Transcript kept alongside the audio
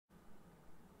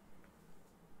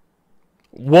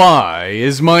Why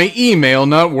is my email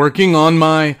not working on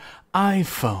my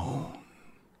iPhone?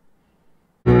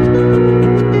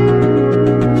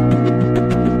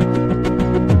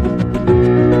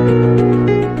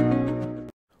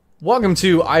 Welcome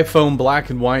to iPhone Black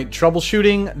and White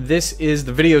Troubleshooting. This is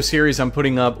the video series I'm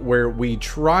putting up where we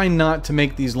try not to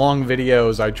make these long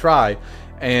videos. I try.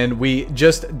 And we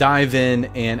just dive in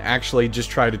and actually just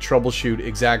try to troubleshoot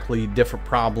exactly different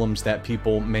problems that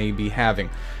people may be having.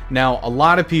 Now, a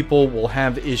lot of people will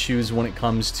have issues when it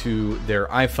comes to their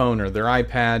iPhone or their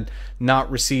iPad not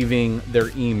receiving their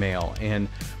email. And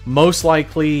most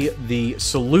likely the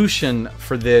solution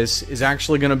for this is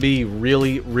actually going to be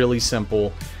really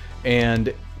simple.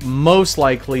 And most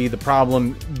likely the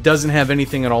problem doesn't have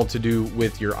anything at all to do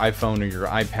with your iPhone or your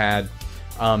iPad.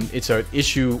 It's an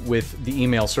issue with the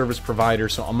email service provider,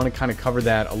 so I'm going to kind of cover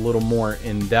that a little more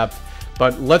in depth.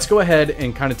 But let's go ahead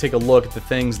and kind of take a look at the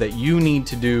things that you need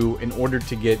to do in order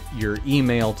to get your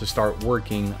email to start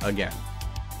working again.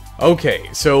 Okay,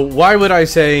 so why would I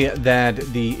say that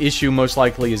the issue most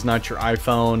likely is not your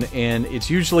iPhone? And it's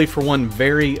usually for one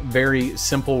very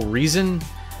simple reason.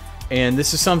 And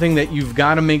this is something that you've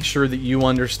got to make sure that you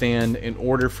understand in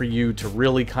order for you to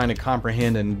really kind of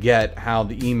comprehend and get how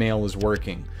the email is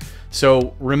working.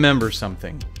 So remember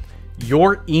something.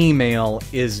 Your email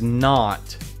is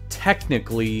not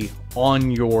technically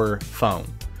on your phone,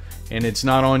 and it's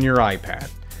not on your iPad.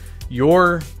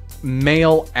 Your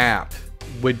mail app,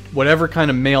 with whatever kind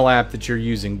of mail app that you're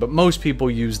using, but most people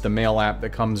use the mail app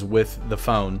that comes with the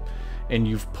phone, and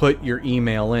you've put your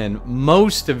email in.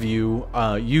 Most of you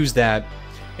use that,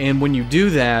 and when you do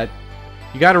that,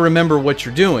 you got to remember what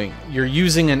you're doing. You're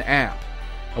using an app,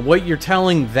 and what you're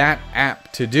telling that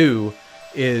app to do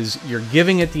is you're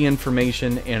giving it the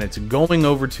information, and it's going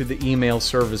over to the email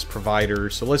service provider.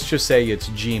 So let's just say it's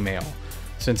Gmail,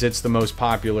 since it's the most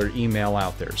popular email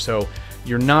out there. So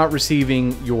you're not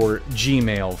receiving your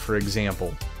Gmail, for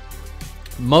example.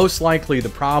 Most likely the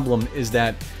problem is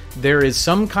that there is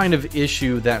some kind of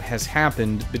issue that has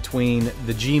happened between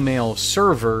the Gmail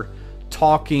server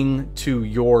talking to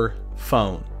your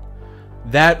phone.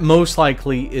 That most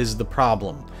likely is the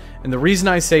problem. And the reason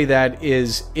I say that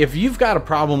is if you've got a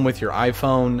problem with your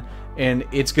iPhone and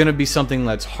it's going to be something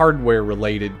that's hardware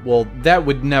related, well, that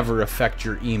would never affect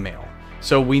your email.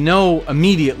 So we know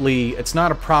immediately it's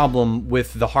not a problem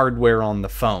with the hardware on the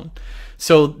phone.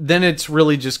 So then it's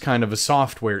really just kind of a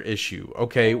software issue.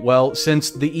 Okay, well, since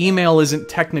the email isn't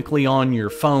technically on your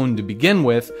phone to begin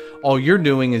with, all you're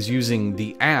doing is using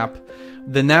the app,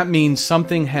 then that means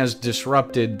something has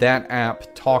disrupted that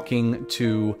app talking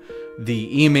to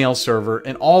the email server,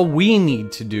 and all we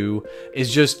need to do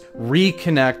is just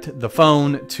reconnect the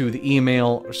phone to the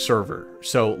email server.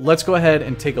 So let's go ahead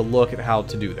and take a look at how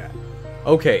to do that.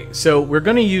 Okay, so we're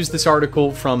going to use this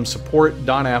article from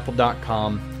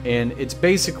support.apple.com, and it's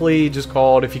basically just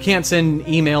called, if you can't send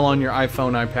email on your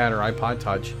iPhone, iPad, or iPod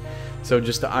Touch, so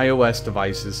just the iOS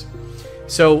devices.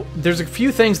 So there's a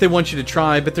few things they want you to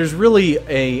try, but there's really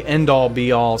a end-all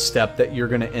be-all step that you're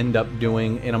going to end up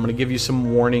doing, and I'm going to give you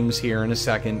some warnings here in a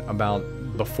second about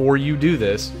before you do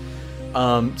this.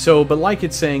 But like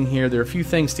it's saying here, there are a few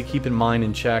things to keep in mind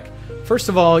and check. First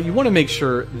of all, you want to make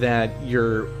sure that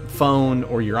your phone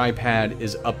or your iPad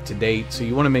is up to date, so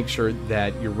you want to make sure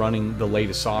that you're running the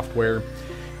latest software.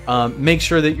 Make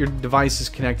sure that your device is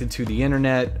connected to the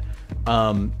internet.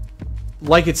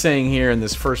 Like it's saying here in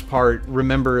this first part,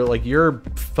 remember, like, your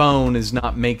phone is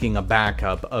not making a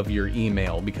backup of your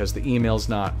email because the email's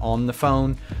not on the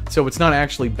phone, so it's not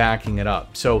actually backing it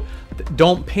up. So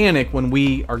don't panic when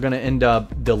we are going to end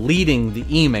up deleting the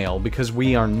email, because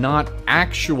we are not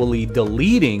actually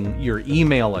deleting your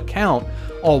email account.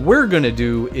 All we're going to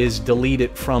do is delete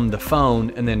it from the phone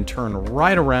and then turn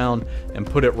right around and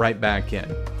put it right back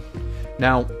in.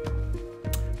 Now,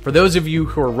 for those of you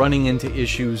who are running into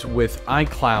issues with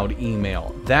iCloud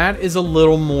email, that is a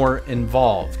little more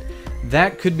involved.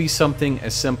 That could be something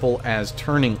as simple as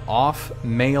turning off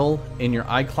mail in your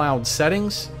iCloud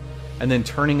settings and then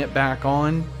turning it back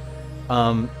on.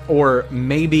 Or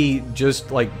maybe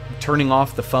just like turning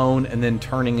off the phone and then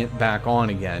turning it back on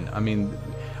again. I mean,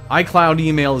 iCloud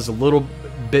email is a little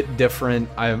bit different.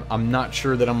 I'm not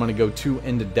sure that I'm going to go too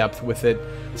into depth with it,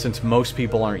 since most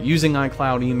people aren't using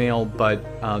iCloud email, but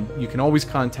you can always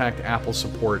contact Apple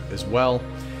support as well.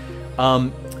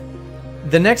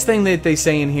 The next thing that they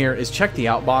say in here is check the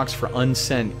outbox for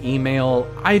unsent email.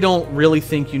 I don't really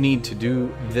think you need to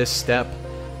do this step.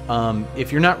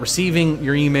 If you're not receiving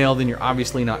your email, then you're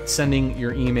obviously not sending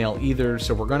your email either,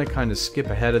 so we're going to kind of skip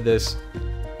ahead of this.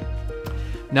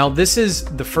 Now, this is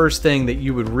the first thing that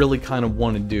you would really kind of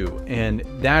want to do, and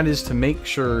that is to make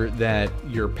sure that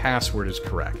your password is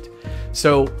correct.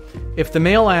 So if the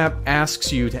Mail app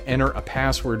asks you to enter a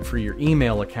password for your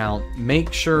email account,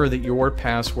 make sure that your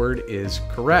password is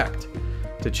correct.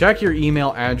 To check your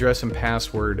email address and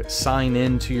password, sign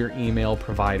in to your email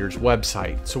provider's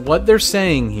website. So what they're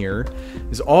saying here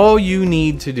is all you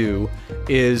need to do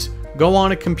is go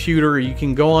on a computer, you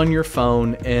can go on your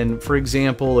phone, and for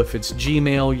example, if it's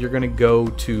Gmail, you're going to go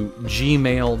to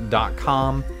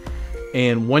gmail.com.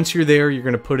 And once you're there, you're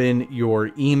going to put in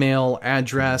your email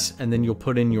address, and then you'll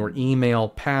put in your email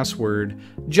password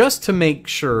just to make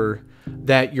sure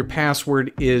that your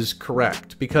password is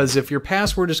correct. Because if your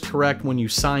password is correct when you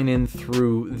sign in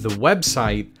through the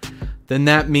website, then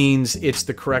that means it's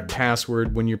the correct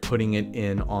password when you're putting it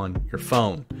in on your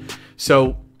phone.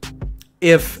 So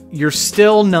if you're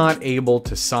still not able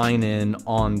to sign in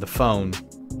on the phone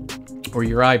or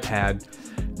your iPad,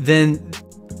 then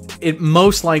it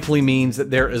most likely means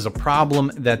that there is a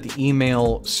problem that the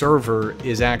email server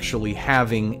is actually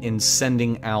having in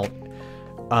sending out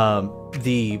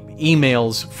the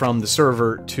emails from the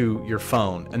server to your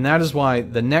phone. And that is why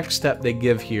the next step they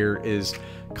give here is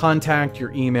contact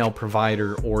your email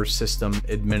provider or system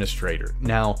administrator.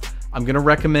 Now, I'm going to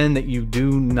recommend that you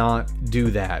do not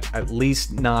do that, at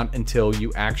least not until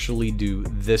you actually do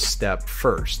this step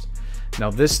first. Now,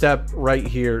 this step right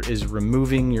here is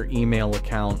removing your email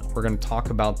account. We're going to talk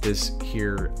about this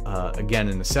here again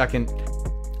in a second.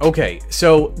 Okay,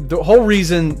 so the whole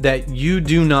reason that you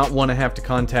do not want to have to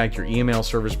contact your email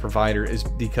service provider is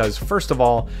because, first of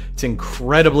all, it's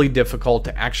incredibly difficult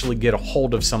to actually get a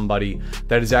hold of somebody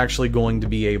that is actually going to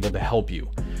be able to help you.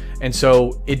 And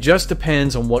so it just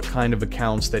depends on what kind of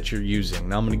accounts that you're using.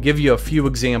 Now, I'm going to give you a few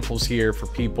examples here for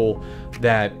people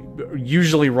that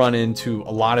usually run into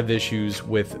a lot of issues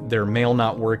with their mail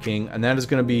not working, and that is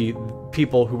going to be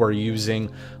people who are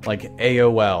using like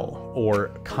AOL or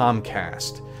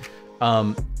Comcast.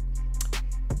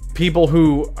 People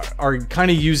who are kind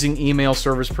of using email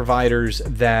service providers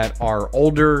that are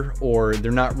older, or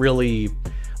they're not really,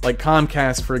 like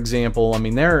Comcast, for example. I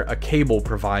mean, they're a cable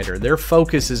provider. Their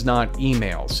focus is not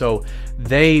email, so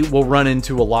they will run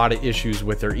into a lot of issues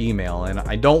with their email. And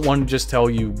I don't want to just tell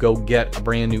you go get a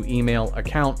brand new email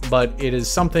account, but it is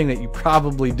something that you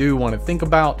probably do want to think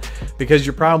about, because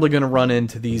you're probably going to run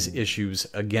into these issues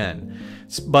again.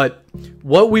 But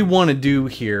what we want to do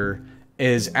here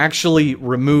is actually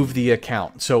remove the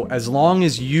account. So as long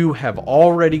as you have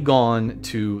already gone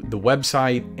to the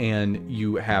website and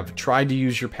you have tried to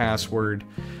use your password,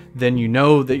 then you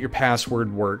know that your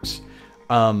password works.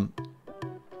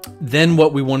 Then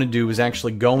what we want to do is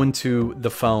actually go into the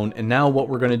phone, and now what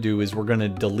we're going to do is we're going to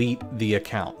delete the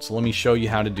account. So let me show you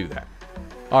how to do that.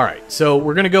 All right, so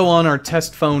we're going to go on our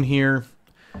test phone here.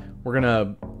 We're going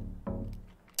to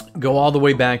go all the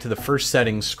way back to the first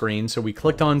settings screen. So we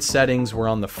clicked on settings, we're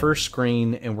on the first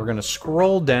screen, and we're going to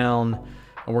scroll down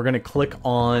and we're going to click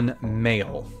on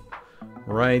mail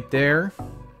right there.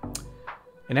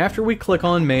 And after we click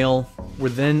on mail, we're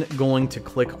then going to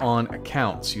click on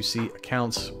accounts. You see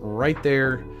accounts right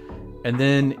there. And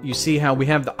then you see how we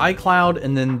have the iCloud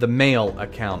and then the mail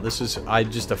account. This is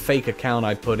just a fake account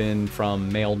I put in from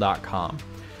mail.com.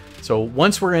 So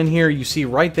once we're in here, you see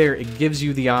right there, it gives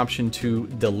you the option to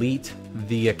delete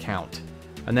the account.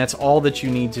 And that's all that you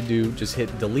need to do. Just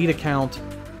hit delete account,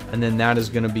 and then that is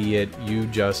going to be it. You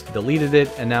just deleted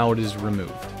it, and now it is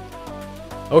removed.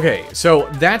 Okay, so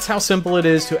that's how simple it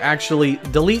is to actually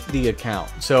delete the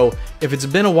account. So if it's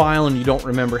been a while and you don't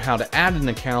remember how to add an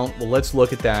account, well, let's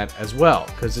look at that as well,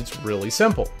 because it's really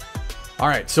simple. All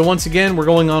right, so once again, we're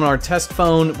going on our test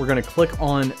phone. We're going to click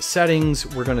on settings.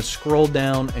 We're going to scroll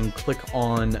down and click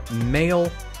on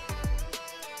mail.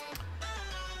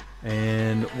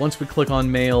 And once we click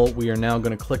on mail, we are now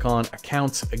going to click on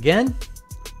accounts again.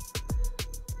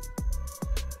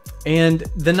 And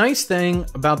the nice thing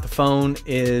about the phone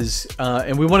is,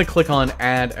 and we want to click on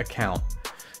add account.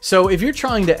 So if you're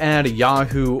trying to add a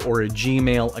Yahoo or a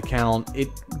Gmail account, it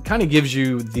kind of gives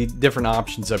you the different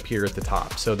options up here at the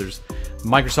top. So there's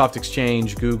Microsoft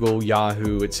Exchange, Google,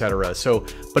 Yahoo, etc. So,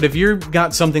 but if you've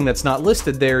got something that's not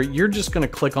listed there, you're just going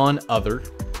to click on other.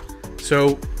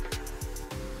 So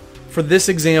for this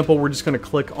example, we're just going to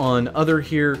click on other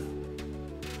here.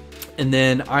 And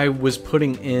then I was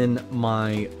putting in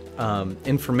my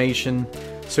information.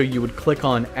 So you would click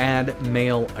on add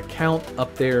mail account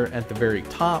up there at the very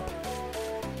top.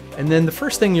 And then the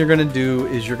first thing you're going to do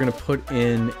is you're going to put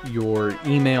in your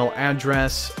email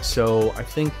address. So I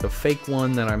think the fake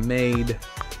one that I made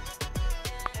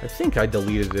I think I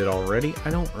deleted it already. I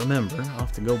don't remember. I'll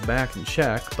have to go back and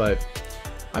check, but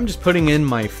I'm just putting in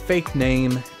my fake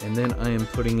name, and then I am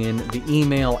putting in the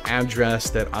email address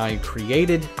that I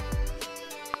created.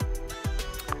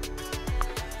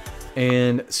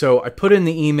 And so I put in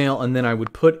the email, and then I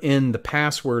would put in the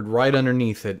password right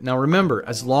underneath it. Now remember,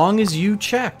 as long as you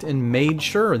checked and made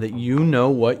sure that you know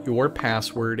what your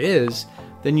password is,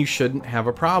 then you shouldn't have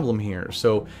a problem here.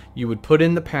 So you would put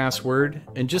in the password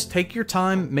and just take your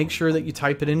time, make sure that you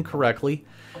type it in correctly.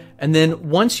 And then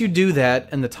once you do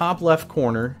that, in the top left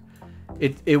corner,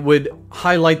 it would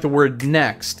highlight the word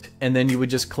next, and then you would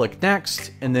just click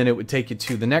next, and then it would take you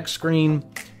to the next screen,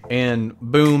 and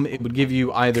boom, it would give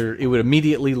you either, it would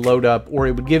immediately load up, or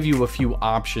it would give you a few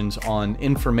options on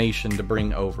information to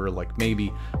bring over, like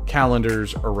maybe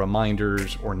calendars or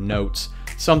reminders or notes,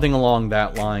 something along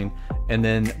that line, and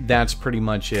then that's pretty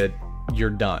much it. You're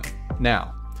done.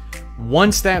 Now,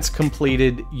 once that's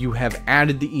completed, you have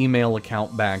added the email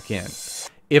account back in.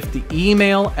 If the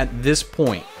email at this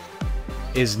point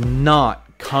is not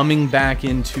coming back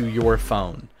into your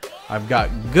phone, I've got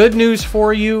good news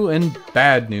for you and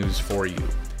bad news for you.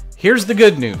 Here's the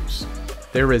good news.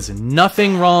 There is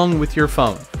nothing wrong with your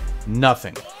phone.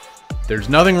 Nothing. There's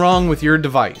nothing wrong with your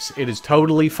device. It is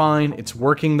totally fine. It's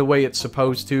working the way it's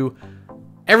supposed to.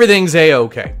 Everything's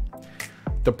a-okay.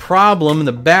 The problem,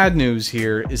 the bad news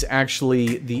here, is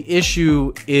actually the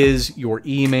issue is your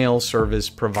email service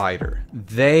provider.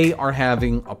 They are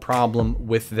having a problem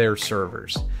with their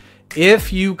servers.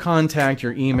 If you contact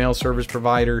your email service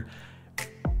provider,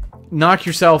 knock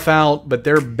yourself out, but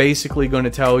they're basically going to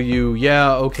tell you,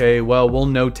 yeah, okay, well, we'll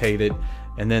notate it,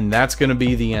 and then that's going to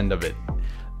be the end of it.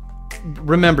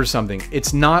 Remember something,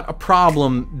 it's not a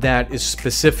problem that is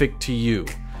specific to you.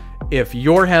 If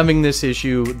you're having this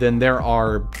issue, then there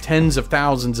are tens of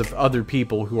thousands of other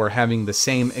people who are having the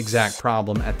same exact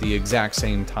problem at the exact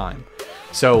same time.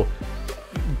 So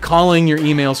calling your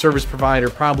email service provider,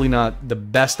 probably not the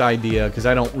best idea, because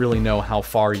I don't really know how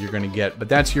far you're going to get, but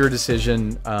that's your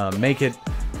decision. Make it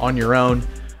on your own.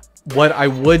 What I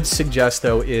would suggest,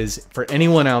 though, is for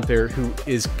anyone out there who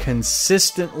is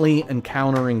consistently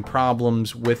encountering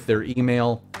problems with their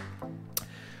email,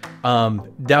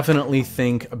 definitely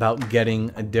think about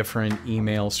getting a different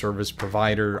email service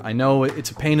provider. I know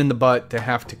it's a pain in the butt to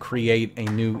have to create a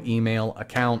new email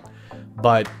account,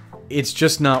 but it's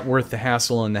just not worth the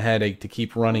hassle and the headache to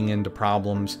keep running into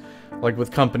problems like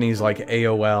with companies like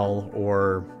AOL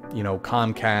or, you know,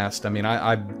 Comcast. I mean,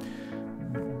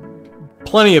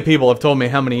 plenty of people have told me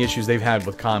how many issues they've had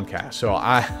with Comcast, so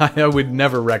I would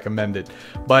never recommend it.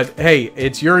 But hey,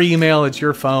 it's your email, it's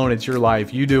your phone, it's your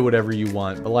life. You do whatever you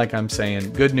want. But like I'm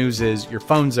saying, good news is your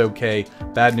phone's okay.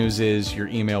 Bad news is your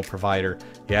email provider,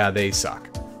 yeah, they suck.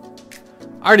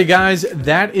 Alrighty guys,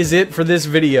 that is it for this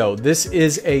video. This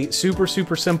is a super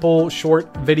simple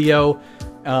short video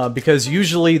because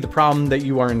usually the problem that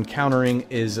you are encountering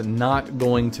is not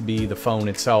going to be the phone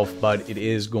itself, but it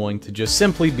is going to just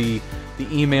simply be the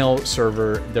email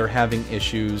server. They're having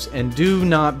issues, and do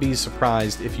not be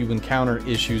surprised if you encounter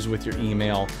issues with your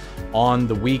email on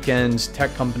the weekends.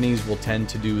 Tech companies will tend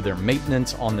to do their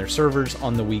maintenance on their servers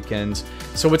on the weekends,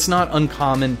 so it's not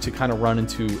uncommon to kind of run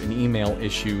into an email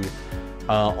issue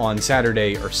on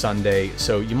Saturday or Sunday.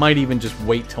 So you might even just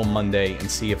wait till Monday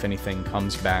and see if anything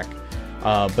comes back.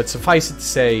 But suffice it to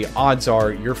say, odds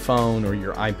are your phone or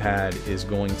your iPad is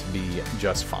going to be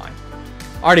just fine.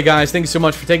 Alrighty guys, thank you so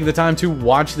much for taking the time to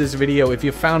watch this video. If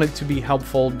you found it to be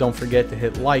helpful, don't forget to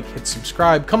hit like, hit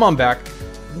subscribe, come on back,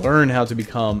 learn how to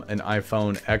become an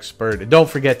iPhone expert. And don't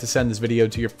forget to send this video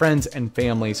to your friends and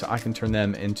family so I can turn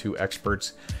them into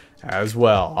experts as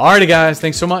well. Alrighty guys,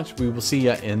 thanks so much. We will see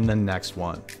you in the next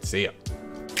one. See ya.